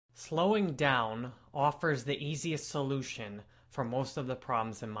Slowing down offers the easiest solution for most of the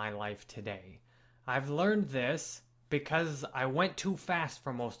problems in my life today. I've learned this because I went too fast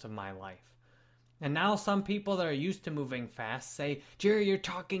for most of my life. And now some people that are used to moving fast say, "Jerry, you're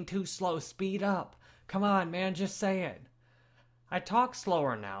talking too slow, speed up. Come on, man, just say it." I talk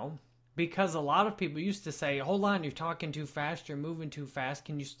slower now because a lot of people used to say, "Hold on, you're talking too fast, you're moving too fast,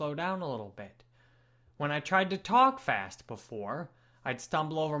 can you slow down a little bit?" When I tried to talk fast before, I'd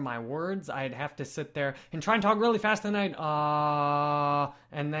stumble over my words. I'd have to sit there and try and talk really fast, and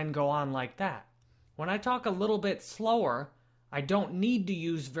and then go on like that. When I talk a little bit slower, I don't need to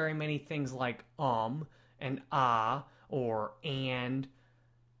use very many things like and or and,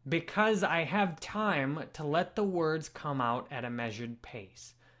 because I have time to let the words come out at a measured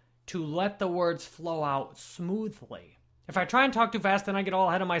pace, to let the words flow out smoothly. If I try and talk too fast, then I get all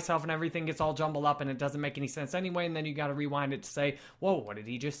ahead of myself and everything gets all jumbled up and it doesn't make any sense anyway, and then you got to rewind it to say, "Whoa, what did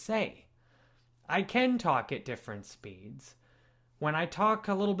he just say?" I can talk at different speeds. When I talk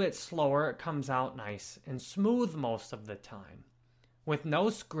a little bit slower, it comes out nice and smooth most of the time, with no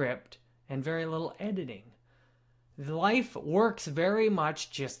script and very little editing. Life works very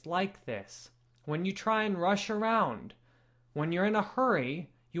much just like this. When you try and rush around, when you're in a hurry,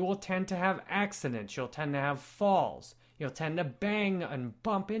 you will tend to have accidents. You'll tend to have falls. You'll tend to bang and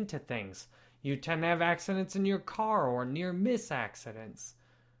bump into things. You tend to have accidents in your car or near-miss accidents.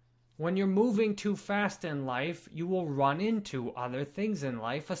 When you're moving too fast in life, you will run into other things in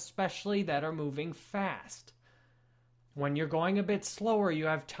life, especially that are moving fast. When you're going a bit slower, you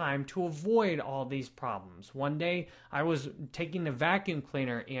have time to avoid all these problems. One day, I was taking the vacuum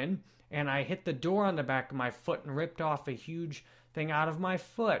cleaner in, and I hit the door on the back of my foot and ripped off a huge thing out of my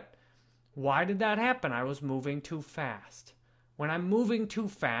foot. Why did that happen? I was moving too fast. When I'm moving too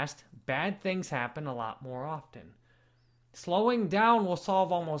fast, bad things happen a lot more often. Slowing down will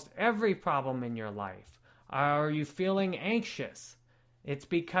solve almost every problem in your life. Are you feeling anxious? It's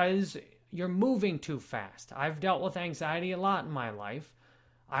because you're moving too fast. I've dealt with anxiety a lot in my life.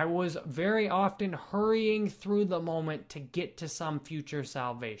 I was very often hurrying through the moment to get to some future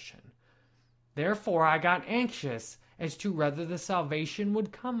salvation. Therefore, I got anxious as to whether the salvation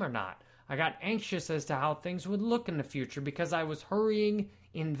would come or not. I got anxious as to how things would look in the future because I was hurrying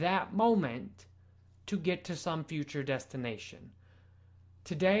in that moment to get to some future destination.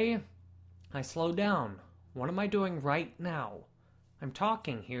 Today, I slow down. What am I doing right now? I'm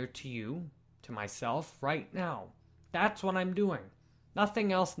talking here to you, to myself, right now. That's what I'm doing.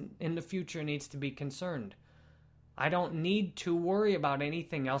 Nothing else in the future needs to be concerned. I don't need to worry about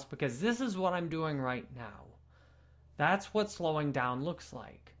anything else because this is what I'm doing right now. That's what slowing down looks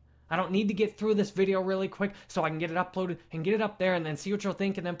like. I don't need to get through this video really quick so I can get it uploaded and get it up there and then see what you'll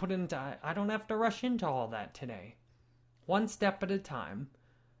think and then put it into... I don't have to rush into all that today. One step at a time.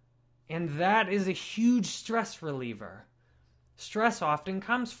 And that is a huge stress reliever. Stress often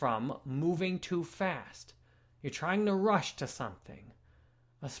comes from moving too fast. You're trying to rush to something.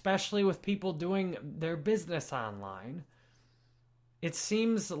 Especially with people doing their business online. It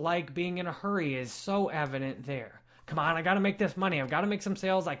seems like being in a hurry is so evident there. Come on, I got to make this money. I've got to make some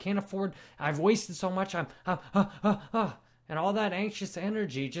sales. I can't afford. I've wasted so much. And all that anxious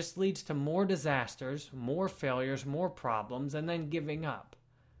energy just leads to more disasters, more failures, more problems, and then giving up.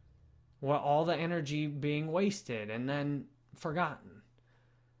 Well, all the energy being wasted and then forgotten.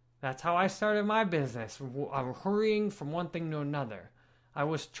 That's how I started my business. I'm hurrying from one thing to another. I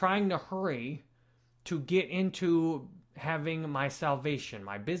was trying to hurry to get into having my salvation.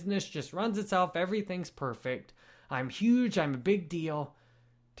 My business just runs itself. Everything's perfect. I'm huge, I'm a big deal,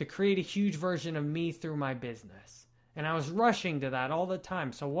 to create a huge version of me through my business. And I was rushing to that all the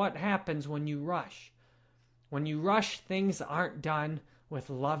time. So what happens when you rush? When you rush, things aren't done with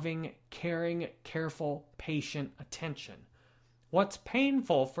loving, caring, careful, patient attention. What's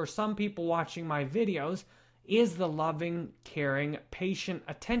painful for some people watching my videos is the loving, caring, patient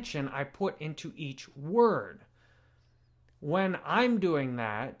attention I put into each word. When I'm doing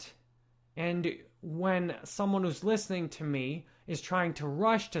that, and when someone who's listening to me is trying to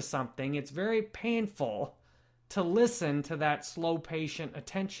rush to something, it's very painful to listen to that slow, patient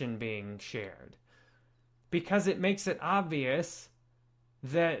attention being shared. Because it makes it obvious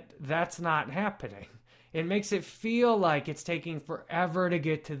that that's not happening. It makes it feel like it's taking forever to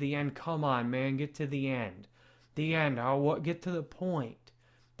get to the end. Come on, man, get to the end. The end, get to the point.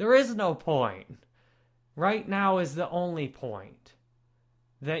 There is no point. Right now is the only point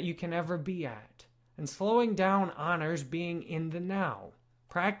that you can ever be at. And slowing down honors being in the now,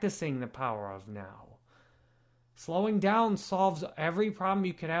 practicing the power of now. Slowing down solves every problem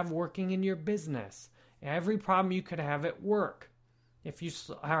you could have working in your business, every problem you could have at work. If you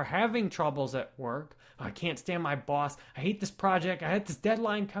are having troubles at work, "Oh, I can't stand my boss, I hate this project, I had this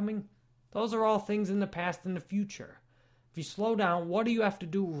deadline coming," those are all things in the past and the future. If you slow down, what do you have to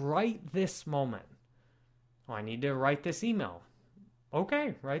do right this moment? "Oh, I need to write this email."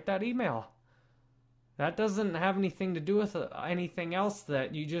 Okay, write that email. That doesn't have anything to do with anything else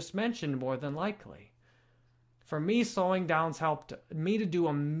that you just mentioned, more than likely. For me, slowing down's helped me to do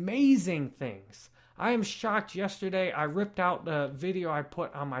amazing things. I am shocked. Yesterday, I ripped out the video I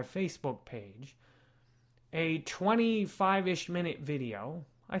put on my Facebook page. A 25-ish minute video.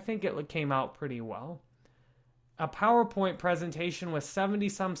 I think it came out pretty well. A PowerPoint presentation with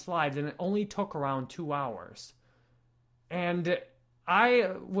 70-some slides, and it only took around 2 hours. And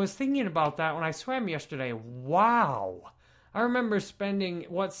I was thinking about that when I swam yesterday. Wow. I remember spending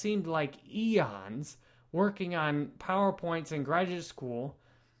what seemed like eons working on PowerPoints in graduate school,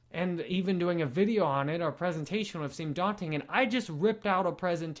 and even doing a video on it or a presentation would have seemed daunting, and I just ripped out a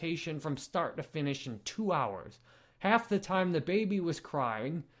presentation from start to finish in 2 hours. Half the time the baby was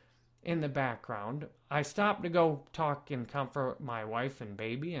crying in the background. I stopped to go talk and comfort my wife and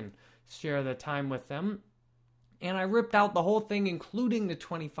baby and share the time with them. And I ripped out the whole thing, including the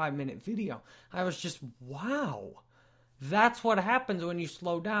 25-minute video. I was just, wow. That's what happens when you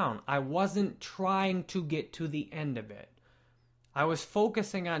slow down. I wasn't trying to get to the end of it. I was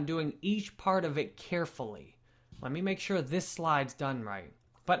focusing on doing each part of it carefully. Let me make sure this slide's done right.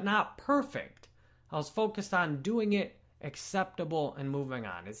 But not perfect. I was focused on doing it acceptable and moving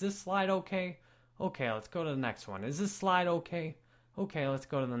on. Is this slide okay? Okay, let's go to the next one. Is this slide okay? Okay, let's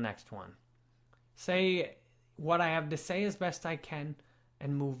go to the next one. Say what I have to say as best I can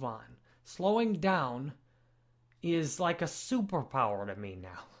and move on. Slowing down is like a superpower to me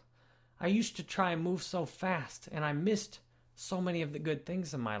now. I used to try and move so fast, and I missed so many of the good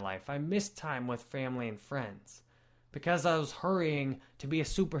things in my life. I missed time with family and friends because I was hurrying to be a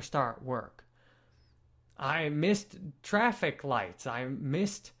superstar at work. I missed traffic lights. I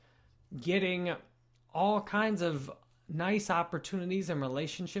missed getting all kinds of nice opportunities and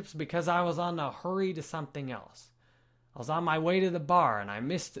relationships because I was on a hurry to something else. I was on my way to the bar, and I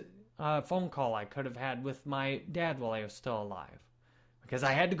missed a phone call I could have had with my dad while he was still alive because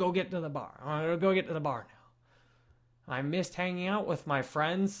I had to go get to the bar. I gotta go get to the bar now. I missed hanging out with my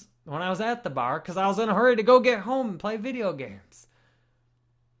friends when I was at the bar because I was in a hurry to go get home and play video games.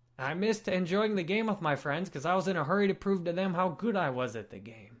 I missed enjoying the game with my friends because I was in a hurry to prove to them how good I was at the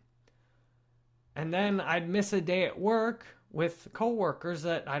game. And then I'd miss a day at work with coworkers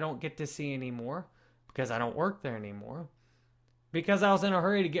that I don't get to see anymore because I don't work there anymore, because I was in a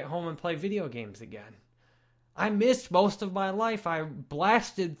hurry to get home and play video games again. I missed most of my life. I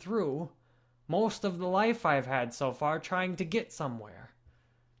blasted through most of the life I've had so far trying to get somewhere.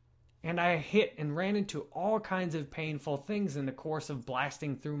 And I hit and ran into all kinds of painful things in the course of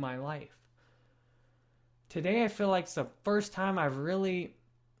blasting through my life. Today I feel like it's the first time I've really,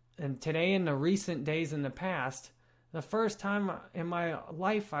 and today in the recent days in the past, the first time in my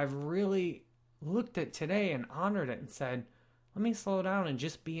life I've really looked at today and honored it and said, let me slow down and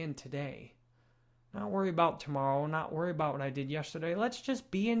just be in today. Not worry about tomorrow, not worry about what I did yesterday. Let's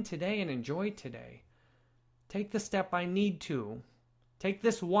just be in today and enjoy today. Take the step I need to. Take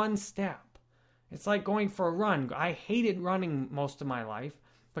this one step. It's like going for a run. I hated running most of my life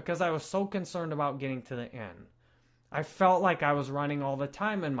because I was so concerned about getting to the end. I felt like I was running all the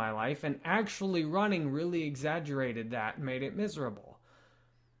time in my life, and actually running really exaggerated that and made it miserable.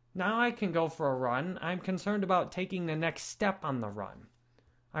 Now I can go for a run. I'm concerned about taking the next step on the run.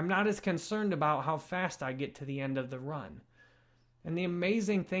 I'm not as concerned about how fast I get to the end of the run. And the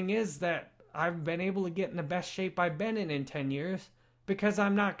amazing thing is that I've been able to get in the best shape I've been in 10 years because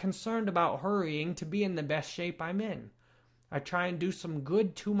I'm not concerned about hurrying to be in the best shape I'm in. I try and do some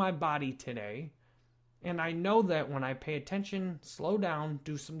good to my body today, and I know that when I pay attention, slow down,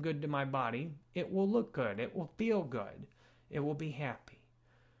 do some good to my body, it will look good, it will feel good, it will be happy.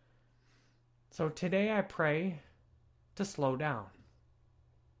 So today I pray to slow down,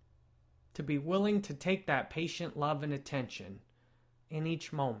 to be willing to take that patient love and attention in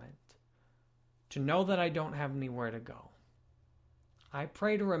each moment, to know that I don't have anywhere to go. I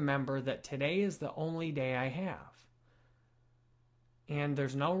pray to remember that today is the only day I have, and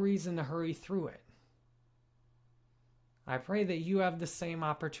there's no reason to hurry through it. I pray that you have the same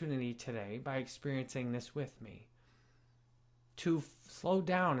opportunity today by experiencing this with me, to slow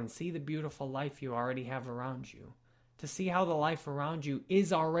down and see the beautiful life you already have around you, to see how the life around you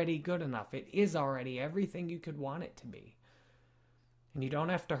is already good enough. It is already everything you could want it to be. And you don't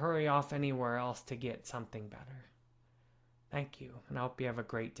have to hurry off anywhere else to get something better. Thank you, and I hope you have a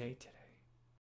great day today.